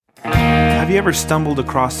you ever stumbled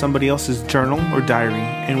across somebody else's journal or diary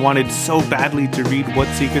and wanted so badly to read what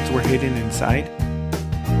secrets were hidden inside?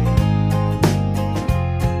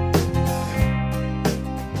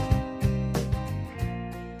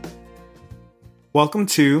 Welcome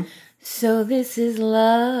to So This Is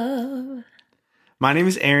Love. My name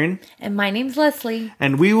is Aaron. And my name's Leslie.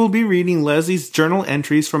 And we will be reading Leslie's journal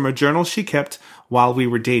entries from a journal she kept while we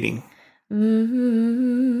were dating.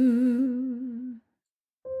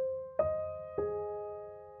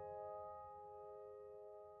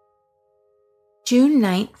 June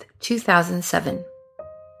 9th, 2007.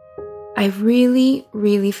 I really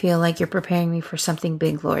feel like you're preparing me for something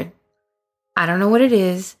big, Lord. I don't know what it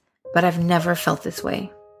is, but I've never felt this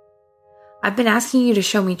way. I've been asking you to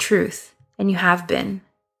show me truth, and you have been.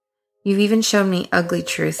 You've even shown me ugly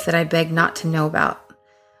truths that I beg not to know about,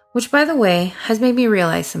 which, by the way, has made me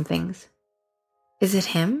realize some things. Is it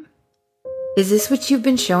him? Is this what you've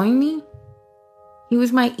been showing me? He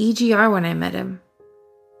was my EGR when I met him.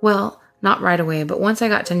 Well, not right away, but once I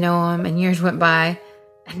got to know him and years went by,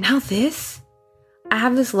 and now this? I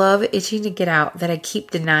have this love itching to get out that I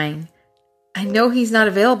keep denying. I know he's not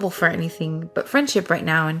available for anything but friendship right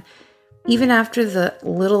now, and even after the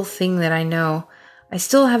little thing that I know, I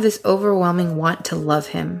still have this overwhelming want to love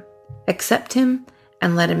him, accept him,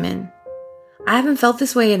 and let him in. I haven't felt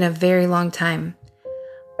this way in a very long time.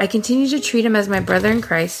 I continue to treat him as my brother in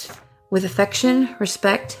Christ, with affection,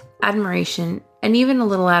 respect, admiration, and even a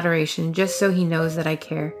little adoration, just so he knows that I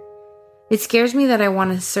care. It scares me that I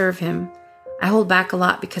want to serve him. I hold back a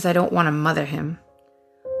lot because I don't want to mother him.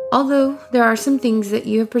 Although there are some things that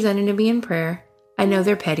you have presented to me in prayer, I know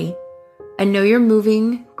they're petty. I know you're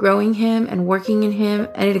moving, growing him, and working in him,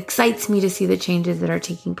 and it excites me to see the changes that are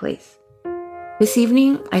taking place. This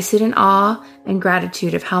evening, I sit in awe and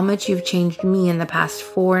gratitude of how much you've changed me in the past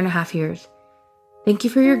 4.5 years. Thank you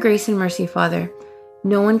for your grace and mercy, Father.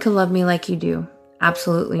 No one can love me like you do.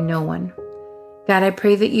 Absolutely no one. God, I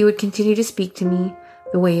pray that you would continue to speak to me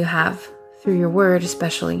the way you have, through your word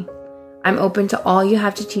especially. I'm open to all you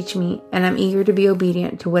have to teach me, and I'm eager to be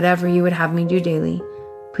obedient to whatever you would have me do daily.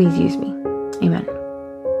 Please use me. Amen.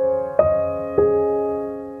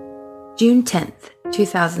 June 10th,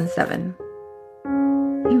 2007.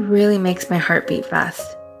 He really makes my heart beat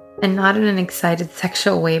fast, and not in an excited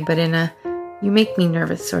sexual way, but in a you make me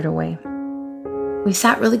nervous sort of way. We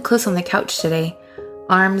sat really close on the couch today,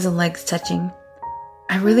 arms and legs touching.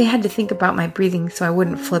 I really had to think about my breathing so I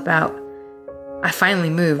wouldn't flip out. I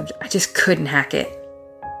finally moved. I just couldn't hack it.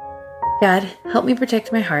 God, help me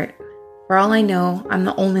protect my heart. For all I know, I'm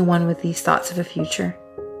the only one with these thoughts of a future.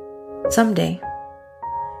 Someday.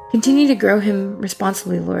 Continue to grow him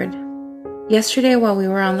responsibly, Lord. Yesterday, while we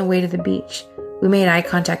were on the way to the beach, we made eye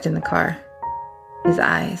contact in the car. His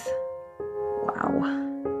eyes. Wow.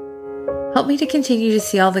 Help me to continue to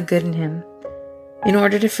see all the good in him. In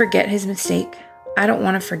order to forget his mistake, I don't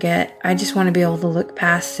want to forget. I just want to be able to look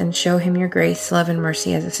past and show him your grace, love, and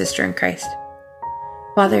mercy as a sister in Christ.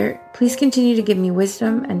 Father, please continue to give me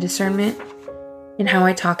wisdom and discernment in how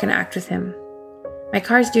I talk and act with him. My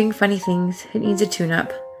car is doing funny things. It needs a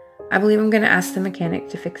tune-up. I believe I'm going to ask the mechanic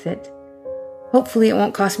to fix it. Hopefully it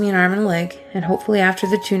won't cost me an arm and a leg, and hopefully after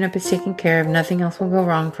the tune-up is taken care of, nothing else will go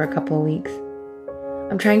wrong for a couple of weeks.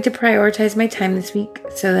 I'm trying to prioritize my time this week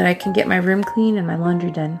so that I can get my room clean and my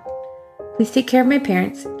laundry done. Please take care of my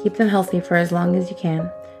parents, keep them healthy for as long as you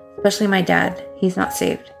can, especially my dad. He's not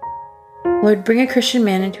saved. Lord, bring a Christian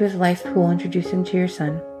man into his life who will introduce him to your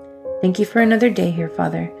son. Thank you for another day here,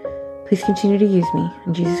 Father. Please continue to use me.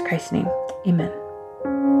 In Jesus Christ's name, amen.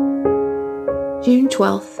 June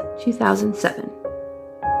 12th, 2007.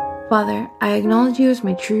 Father, I acknowledge you as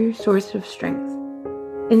my true source of strength.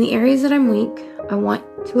 In the areas that I'm weak, I want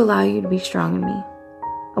to allow you to be strong in me.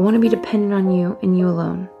 I want to be dependent on you and you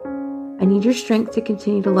alone. I need your strength to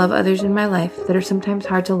continue to love others in my life that are sometimes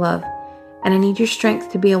hard to love, and I need your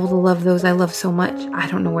strength to be able to love those I love so much I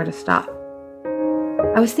don't know where to stop.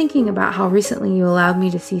 I was thinking about how recently you allowed me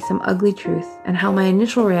to see some ugly truth and how my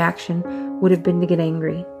initial reaction would have been to get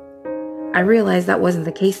angry. I realized that wasn't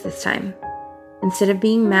the case this time. Instead of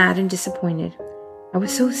being mad and disappointed, I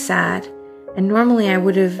was so sad, and normally I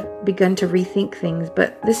would have begun to rethink things,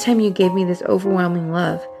 but this time you gave me this overwhelming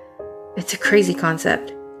love. It's a crazy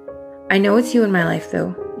concept. I know it's you in my life,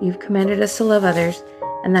 though. You've commanded us to love others,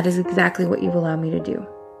 and that is exactly what you've allowed me to do.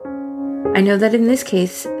 I know that in this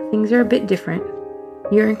case, things are a bit different.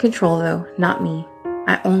 You're in control, though, not me.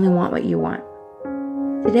 I only want what you want.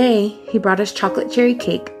 Today, he brought us chocolate cherry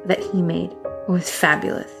cake that he made. It was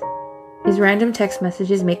fabulous. His random text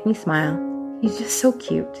messages make me smile. He's just so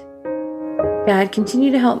cute. God, Dad,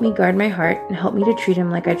 continue to help me guard my heart and help me to treat him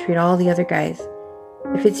like I treat all the other guys.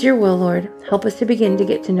 If it's your will, Lord, help us to begin to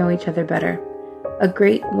get to know each other better. A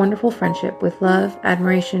great, wonderful friendship with love,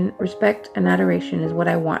 admiration, respect, and adoration is what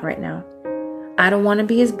I want right now. I don't want to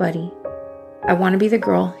be his buddy. I want to be the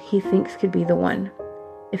girl he thinks could be the one.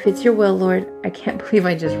 If it's your will, Lord, I can't believe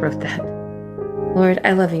I just wrote that. Lord,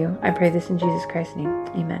 I love you. I pray this in Jesus Christ's name.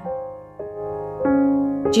 Amen.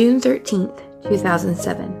 June 13th,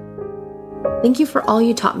 2007. Thank you for all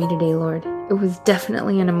you taught me today, Lord. It was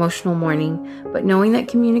definitely an emotional morning, but knowing that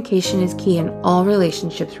communication is key in all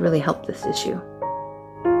relationships really helped this issue.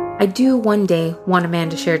 I do one day want a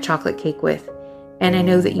man to share chocolate cake with, and I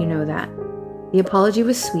know that you know that. The apology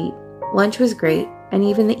was sweet, lunch was great, and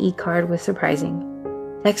even the e-card was surprising.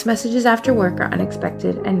 Text messages after work are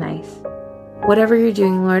unexpected and nice. Whatever you're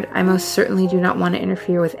doing, Lord, I most certainly do not want to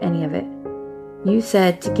interfere with any of it. You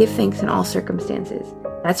said to give thanks in all circumstances.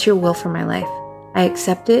 That's your will for my life. I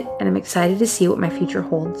accept it, and I'm excited to see what my future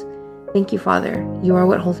holds. Thank you, Father. You are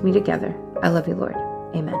what holds me together. I love you, Lord.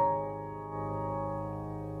 Amen.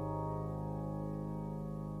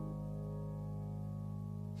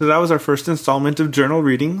 So that was our first installment of journal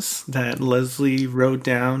readings that Leslie wrote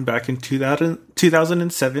down back in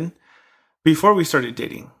 2007 before we started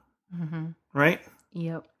dating. Mm-hmm. Right?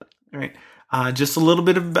 Yep. Right. Just a little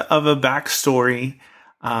bit of a backstory.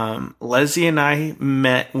 Leslie and I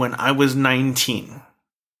met when I was 19.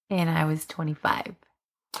 And I was 25.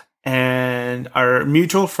 And our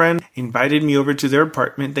mutual friend invited me over to their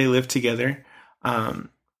apartment. They lived together. And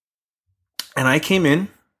I came in.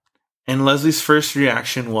 And Leslie's first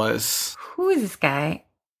reaction was, who is this guy?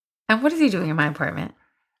 And what is he doing in my apartment?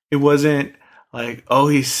 It wasn't like, oh,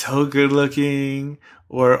 he's so good looking,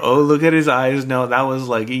 or, oh, look at his eyes. No, that was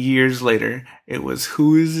like years later. It was,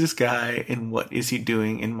 who is this guy and what is he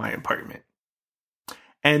doing in my apartment?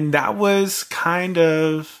 And that was kind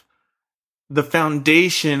of the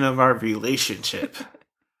foundation of our relationship.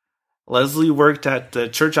 Leslie worked at the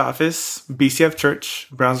church office, BCF Church,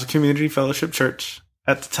 Brownsville Community Fellowship Church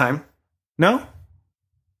at the time. No?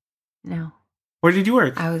 No. Where did you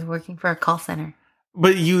work? I was working for a call center.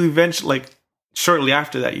 But you eventually, shortly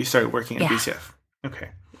after that, you started working at BCF. Okay.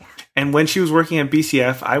 Yeah. And when she was working at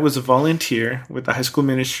BCF, I was a volunteer with the high school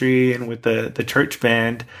ministry and with the church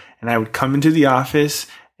band. And I would come into the office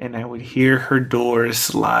and I would hear her door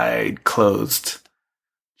slide closed.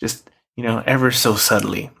 Just, ever so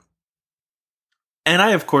subtly. And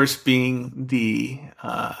I, of course, being the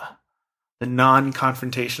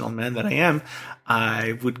non-confrontational man that I am,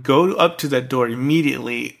 I would go up to that door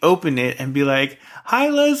immediately, open it, and be like, "Hi,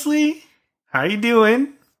 Leslie. How you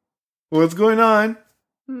doing? What's going on?"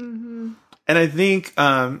 Mm-hmm. And I think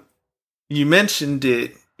you mentioned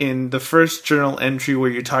it in the first journal entry where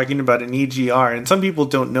you're talking about an EGR, and some people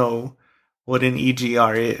don't know what an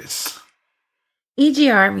EGR is.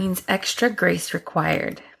 EGR means extra grace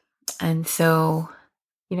required. And so,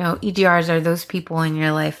 EGRs are those people in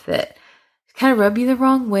your life that kind of rub you the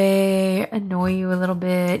wrong way, annoy you a little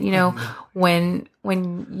bit.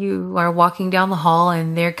 When you are walking down the hall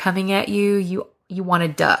and they're coming at you, you want to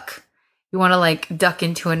duck. You want to duck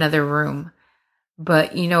into another room.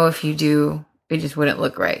 But if you do, it just wouldn't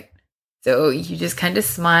look right. So you just kind of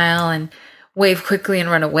smile and wave quickly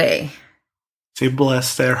and run away. Say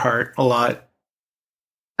bless their heart a lot.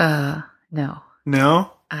 No.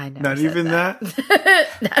 No? I never Not said even that?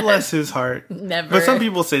 Bless his heart. Never. But some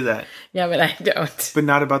people say that. Yeah, but I don't. But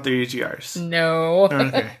not about their EGRs. No.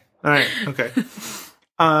 Okay. All right. Okay.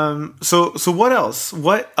 So what else?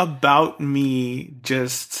 What about me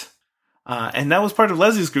just... and that was part of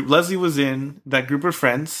Leslie's group. Leslie was in that group of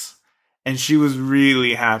friends, and she was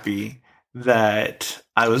really happy that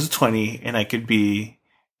I was 20 and I could be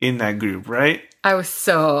in that group, right? I was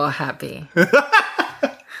so happy.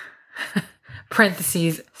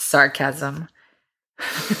 Parentheses, sarcasm.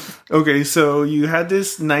 Okay, so you had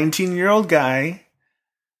this 19-year-old guy,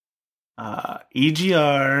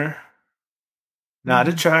 EGR, not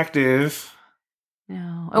attractive.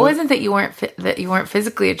 No, it wasn't that you weren't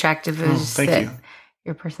physically attractive. It was just that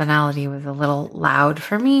your personality was a little loud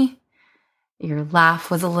for me. Your laugh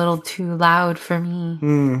was a little too loud for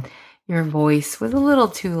me. Your voice was a little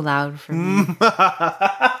too loud for me.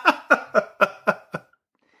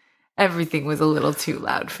 Everything was a little too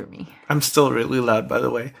loud for me. I'm still really loud, by the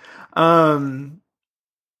way.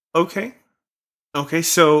 Okay.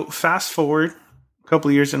 So fast forward a couple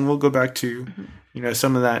of years, and we'll go back to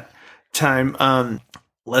some of that time.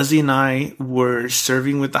 Leslie and I were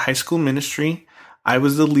serving with the high school ministry. I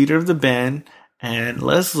was the leader of the band, and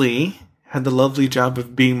Leslie had the lovely job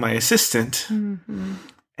of being my assistant. Mm-hmm.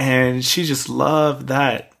 And she just loved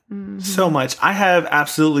that So much. I have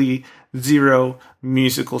absolutely zero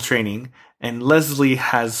musical training, and Leslie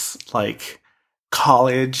has like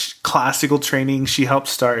college classical training. You helped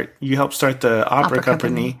start the opera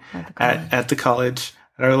company at the college,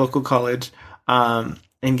 at our local college.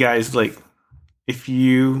 And guys, like, if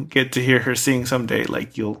you get to hear her sing someday,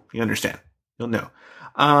 like, you understand, you'll know.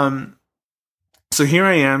 So here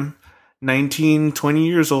I am, 19, 20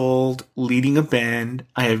 years old, leading a band.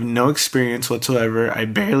 I have no experience whatsoever. I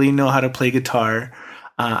barely know how to play guitar.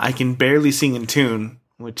 I can barely sing in tune,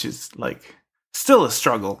 which is like still a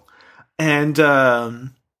struggle. And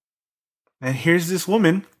here's this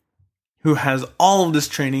woman who has all of this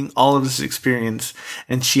training, all of this experience,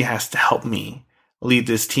 and she has to help me lead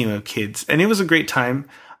this team of kids. And it was a great time.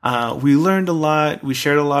 We learned a lot. We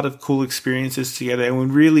shared a lot of cool experiences together, and we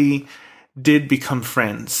really did become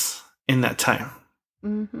friends in that time.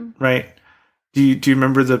 Right? Do you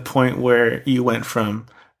remember the point where you went from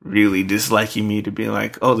really disliking me to being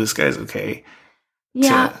like, oh, this guy's okay?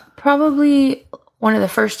 Yeah, probably one of the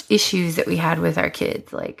first issues that we had with our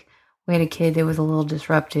kids. Like, we had a kid that was a little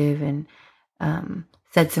disruptive and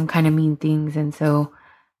said some kind of mean things. And so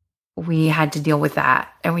we had to deal with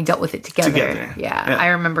that, and we dealt with it together. Yeah. I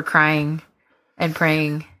remember crying and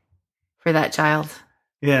praying for that child.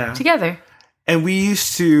 Yeah. Together. And we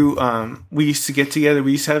used to get together.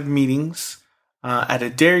 We used to have meetings at a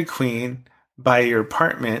Dairy Queen by your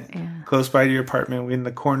apartment, close by to your apartment. We in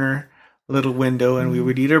the corner little window, and we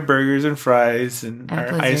would eat our burgers and fries and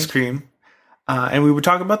our ice cream. And we would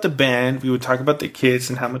talk about the band. We would talk about the kids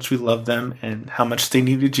and how much we loved them and how much they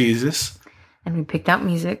needed Jesus. And we picked out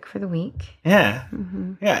music for the week. Yeah.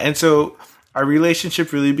 Yeah. And so our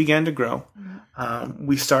relationship really began to grow.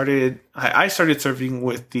 I started serving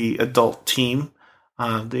with the adult team,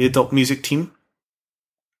 the adult music team.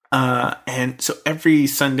 And so every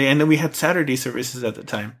Sunday, and then we had Saturday services at the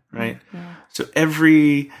time, right? Yeah. So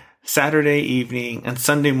every Saturday evening and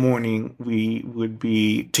Sunday morning, we would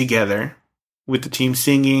be together with the team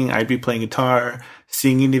singing. I'd be playing guitar,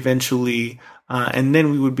 singing eventually. And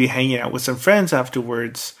then we would be hanging out with some friends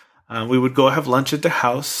afterwards. We would go have lunch at the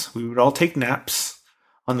house. We would all take naps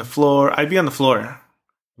on the floor. I'd be on the floor.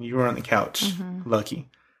 You were on the couch. Lucky.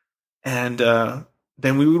 And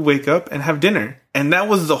then we would wake up and have dinner. And that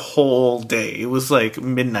was the whole day. It was like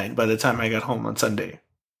midnight by the time I got home on Sunday.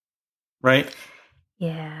 Right?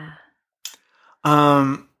 Yeah.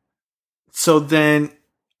 So then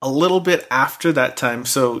a little bit after that time,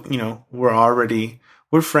 so,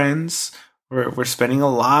 we're friends. We're spending a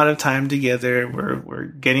lot of time together. We're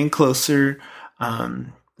getting closer.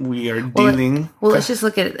 We are dealing. Well, let's just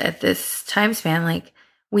look at this time span. Like,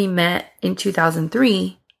 we met in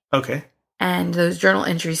 2003. Okay. And those journal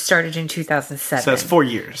entries started in 2007. So that's 4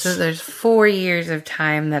 years. So there's 4 years of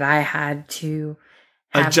time that I had to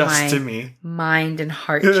have adjust my to me. Mind and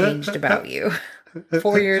heart changed about you.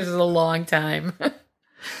 4 years is a long time.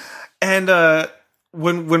 And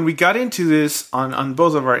when we got into this on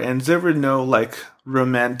both of our ends, there were no like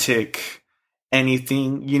romantic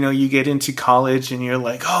anything. You get into college and you're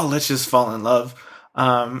like, oh, let's just fall in love.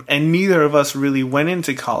 And neither of us really went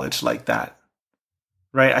into college like that.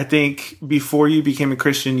 Right? I think before you became a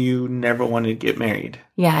Christian, you never wanted to get married.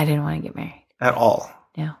 Yeah, I didn't want to get married. At all.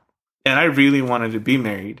 No. And I really wanted to be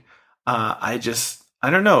married. I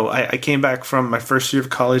don't know. I came back from my first year of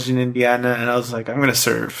college in Indiana, and I was like, I'm going to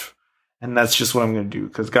serve. And that's just what I'm going to do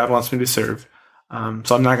because God wants me to serve. So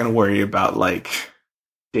I'm not going to worry about like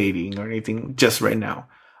dating or anything just right now.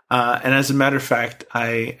 And as a matter of fact,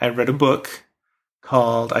 I read a book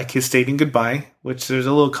called I Kissed Dating Goodbye, which there's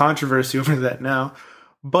a little controversy over that now.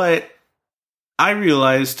 But I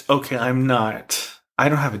realized, okay, I don't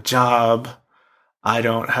have a job. I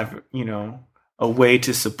don't have, a way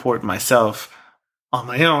to support myself on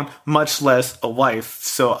my own, much less a wife.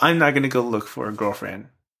 So I'm not going to go look for a girlfriend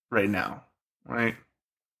right now. Right.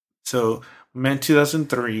 So we met in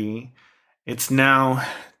 2003. It's now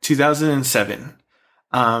 2007.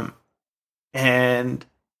 And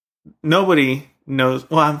nobody knows.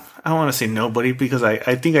 Well, I don't want to say nobody because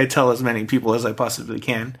I think I tell as many people as I possibly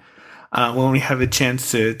can when we have a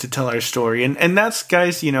chance to tell our story. And that's,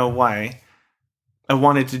 guys, why I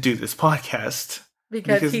wanted to do this podcast.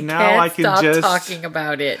 Because he now can't stop talking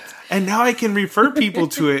about it. And now I can refer people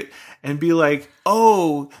to it and be like,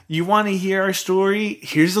 oh, you want to hear our story?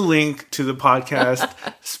 Here's a link to the podcast.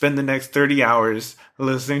 Spend the next 30 hours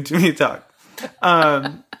listening to me talk.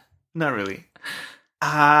 Not really.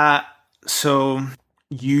 So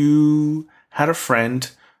you had a friend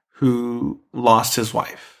who lost his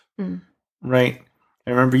wife, right? I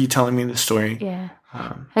remember you telling me the story. Yeah.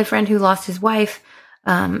 I had a friend who lost his wife.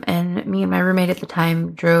 And me and my roommate at the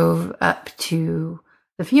time drove up to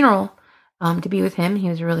the funeral to be with him. He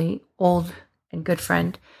was a really old and good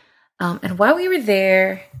friend. And while we were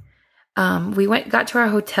there, we got to our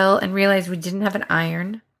hotel and realized we didn't have an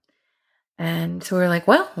iron. And so we were like,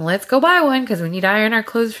 well, let's go buy one because we need to iron our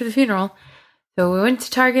clothes for the funeral. So we went to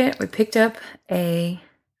Target, we picked up an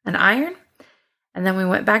iron, and then we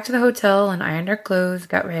went back to the hotel and ironed our clothes,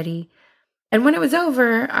 got ready. And when it was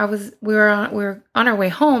over, we were on our way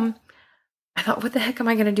home. I thought, what the heck am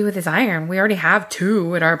I going to do with this iron? We already have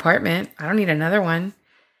 2 at our apartment. I don't need another one.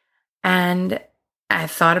 And I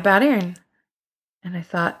thought about Aaron. And I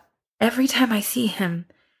thought, every time I see him,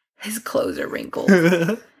 his clothes are wrinkled.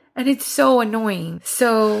 And it's so annoying.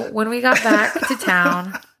 So when we got back to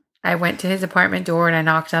town, I went to his apartment door and I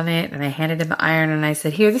knocked on it and I handed him the iron and I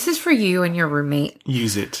said, here, this is for you and your roommate.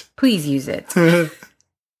 Use it. Please use it.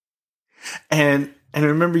 And I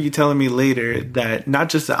remember you telling me later that not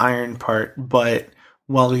just the iron part, but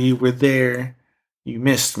while you were there, you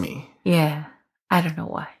missed me. Yeah. I don't know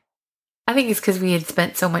why. I think it's because we'd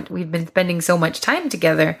been spending so much time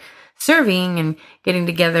together serving and getting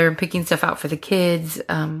together and picking stuff out for the kids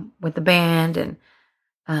with the band. And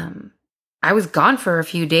I was gone for a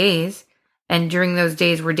few days. And during those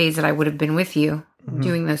days were days that I would have been with you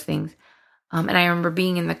doing those things. And I remember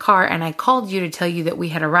being in the car and I called you to tell you that we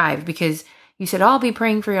had arrived because you said, I'll be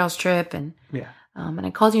praying for y'all's trip. And and I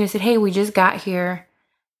called you and I said, hey, we just got here.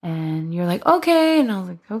 And you're like, okay. And I was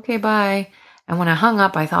like, okay, bye. And when I hung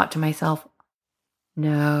up, I thought to myself,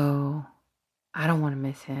 no, I don't want to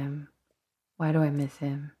miss him. Why do I miss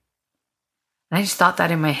him? And I just thought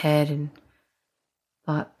that in my head and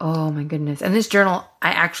thought, oh my goodness. And this journal,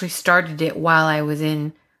 I actually started it while I was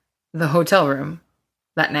in the hotel room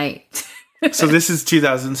that night. So this is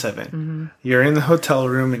 2007. Mm-hmm. You're in the hotel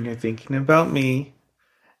room and you're thinking about me.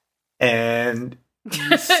 And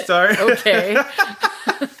you start... Okay.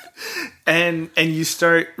 And you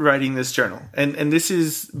start writing this journal. And this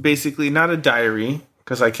is basically not a diary,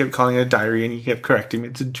 because I kept calling it a diary and you kept correcting me.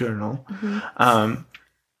 It's a journal. Mm-hmm.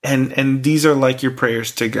 And these are like your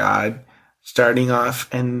prayers to God starting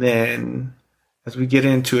off. And then as we get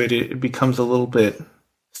into it, it becomes a little bit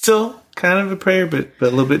still kind of a prayer, but a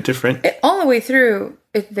little bit different. All the way through,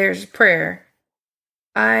 there's prayer.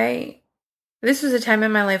 This was a time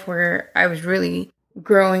in my life where I was really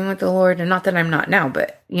growing with the Lord, and not that I'm not now,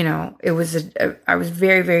 but it was I was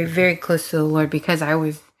very, very, very close to the Lord because I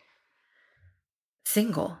was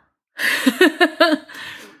single.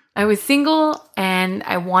 I was single and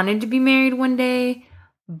I wanted to be married one day,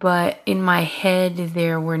 but in my head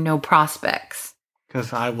there were no prospects.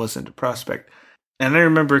 Because I wasn't a prospect. And I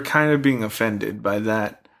remember kind of being offended by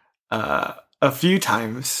that a few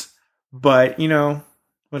times, but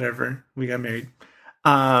whatever, we got married.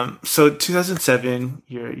 So 2007,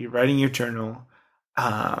 you're writing your journal.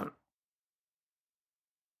 And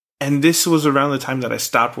this was around the time that I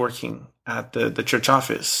stopped working at the church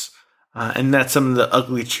office. And that's some of the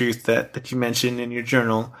ugly truth that you mentioned in your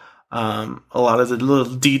journal. A lot of the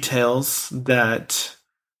little details that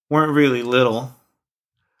weren't really little.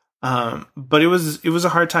 But it was a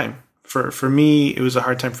hard time for me. It was a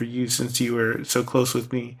hard time for you since you were so close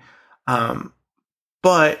with me.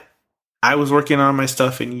 But I was working on my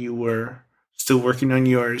stuff and you were still working on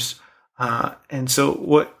yours. And so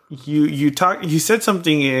what you said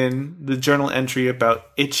something in the journal entry about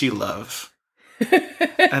itchy love.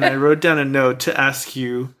 And I wrote down a note to ask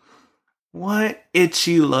you what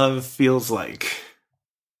itchy love feels like.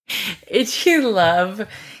 Itchy love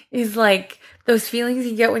is like those feelings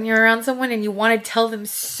you get when you're around someone and you want to tell them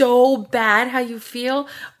so bad how you feel,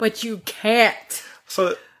 but you can't.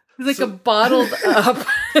 So it's like a bottled up.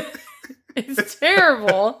 It's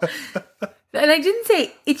terrible. And I didn't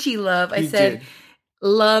say itchy love. I said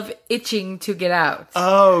love itching to get out.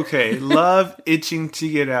 Oh, okay. Love itching to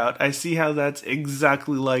get out. I see how that's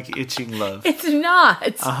exactly like itching love. It's not.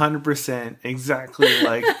 100% exactly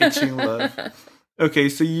like itching love. Okay,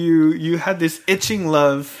 so you had this itching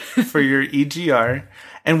love for your EGR.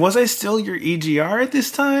 And was I still your EGR at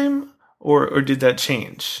this time? Or did that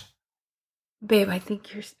change? Babe, I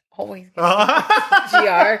think you're always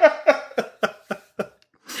EGR.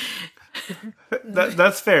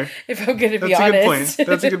 That's fair. If I'm going to be honest. A good point.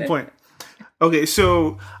 That's a good point. Okay,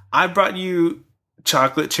 so I brought you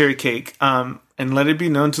chocolate cherry cake. And let it be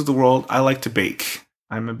known to the world, I like to bake.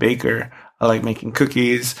 I'm a baker. I like making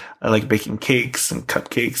cookies. I like baking cakes and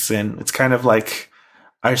cupcakes. And it's kind of like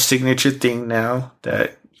our signature thing now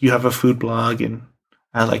that you have a food blog and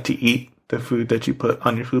I like to eat the food that you put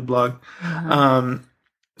on your food blog. Uh-huh.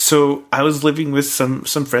 So I was living with some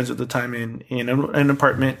friends at the time in an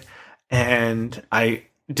apartment. and I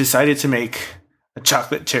decided to make a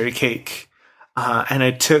chocolate cherry cake. And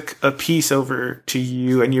I took a piece over to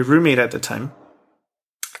you and your roommate at the time.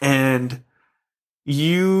 And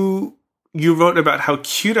you wrote about how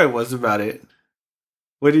cute I was about it.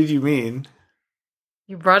 What did you mean?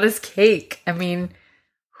 You brought us cake. I mean,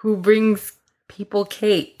 who brings people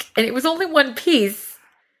cake? And it was only one piece.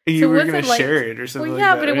 You were going to share it or something like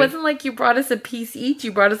that. But it wasn't like you brought us a piece each.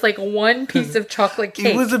 You brought us like one piece of chocolate cake.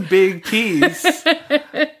 It was a big piece.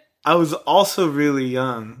 I was also really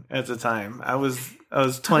young at the time. I was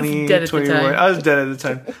 20, 21. I was dead at the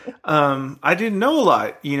time. I didn't know a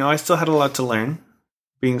lot. You know, I still had a lot to learn,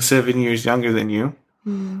 being 7 years younger than you.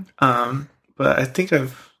 But I think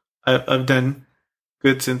I've done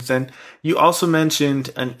good since then. You also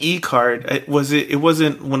mentioned an e-card. It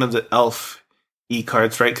wasn't one of the Elf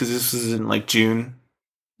e-cards, right? Because this was in like June.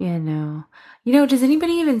 Yeah, no. You know, does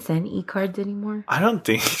anybody even send e-cards anymore? I don't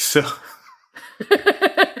think so.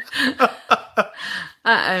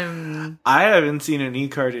 I haven't seen an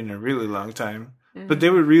e-card in a really long time. But they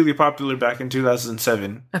were really popular back in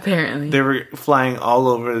 2007. Apparently. They were flying all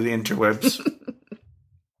over the interwebs.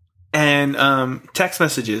 And text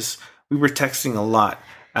messages. We were texting a lot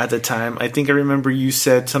at the time. I think I remember you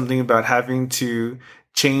said something about having to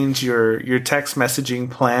change your text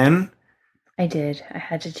messaging plan. I did. I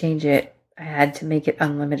had to change it. I had to make it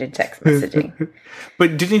unlimited text messaging.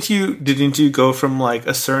 But didn't you go from like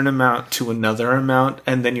a certain amount to another amount,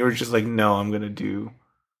 and then you were just like, no, I'm gonna do.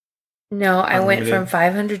 No, I went from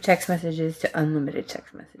 500 text messages to unlimited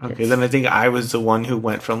text messages. Okay, then I think I was the one who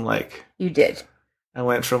went from like. You did. I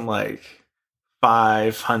went from like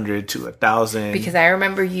 500 to 1,000. Because I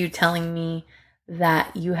remember you telling me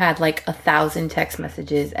that you had like 1,000 text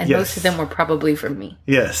messages, and most of them were probably from me.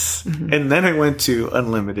 Yes. Mm-hmm. And then I went to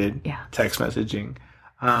unlimited text messaging.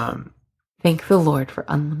 Thank the Lord for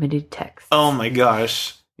unlimited text. Oh my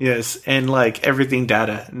gosh. Yes. And like everything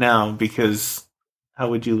data now, because how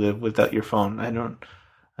would you live without your phone? I don't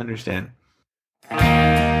understand.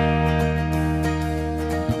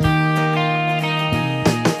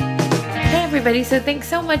 Everybody, so thanks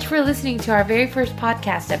so much for listening to our very first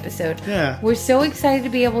podcast episode. Yeah. We're so excited to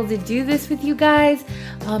be able to do this with you guys.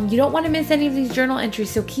 You don't want to miss any of these journal entries,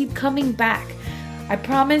 so keep coming back. I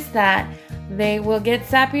promise that they will get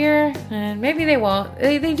sappier, and maybe they won't.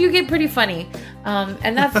 They do get pretty funny,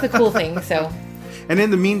 and that's the cool thing, so... And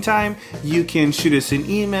in the meantime, you can shoot us an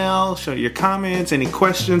email, show your comments, any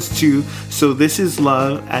questions to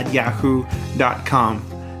sothislove@yahoo.com.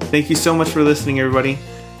 Thank you so much for listening, everybody.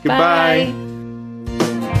 Goodbye. Bye.